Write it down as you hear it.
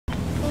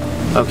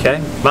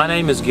Okay, my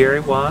name is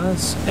Gary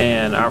Wise,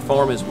 and our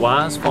farm is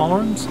Wise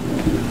Farms,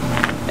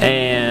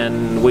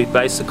 and we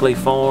basically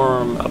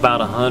farm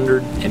about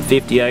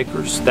 150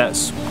 acres.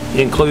 That's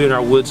including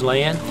our woods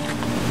land.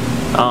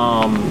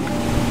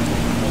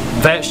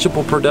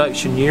 Vegetable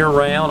production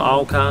year-round,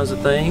 all kinds of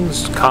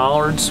things,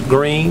 collards,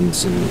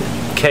 greens,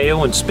 and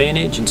kale and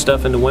spinach and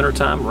stuff in the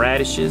wintertime,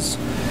 radishes.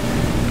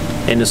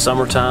 In the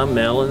summertime,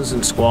 melons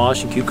and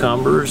squash and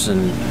cucumbers,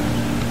 and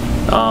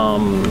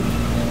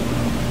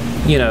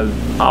you know,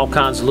 all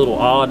kinds of little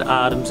odd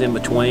items in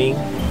between.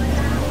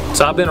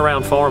 So I've been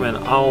around farming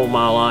all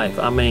my life.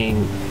 I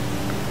mean,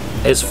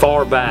 as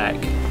far back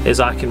as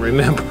I can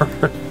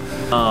remember.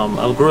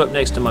 I grew up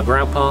next to my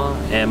grandpa,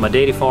 and my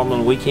daddy farmed on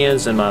the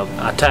weekends, and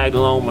I tagged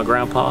along my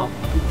grandpa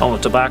on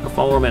a tobacco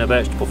farm and a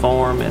vegetable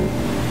farm, and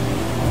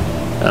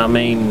I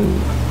mean,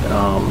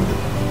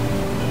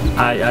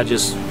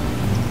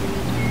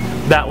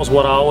 that was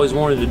what I always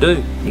wanted to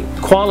do.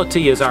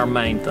 Quality is our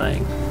main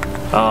thing.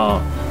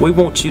 We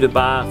want you to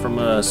buy from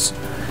us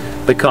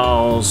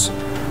because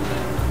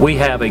we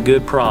have a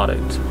good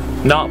product,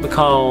 not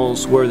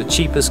because we're the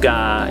cheapest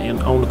guy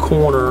on the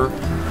corner,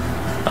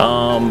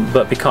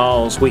 but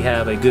because we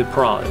have a good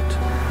product.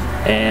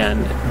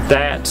 And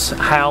that's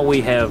how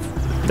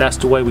that's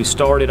the way we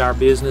started our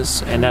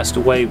business, and that's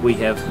the way we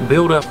have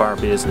built up our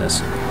business.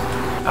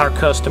 Our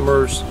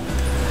customers,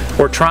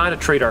 we're trying to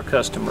treat our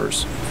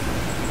customers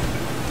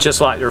just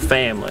like their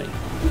family.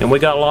 And we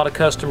got a lot of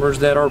customers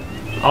that are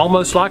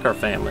almost like our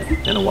family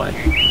in a way.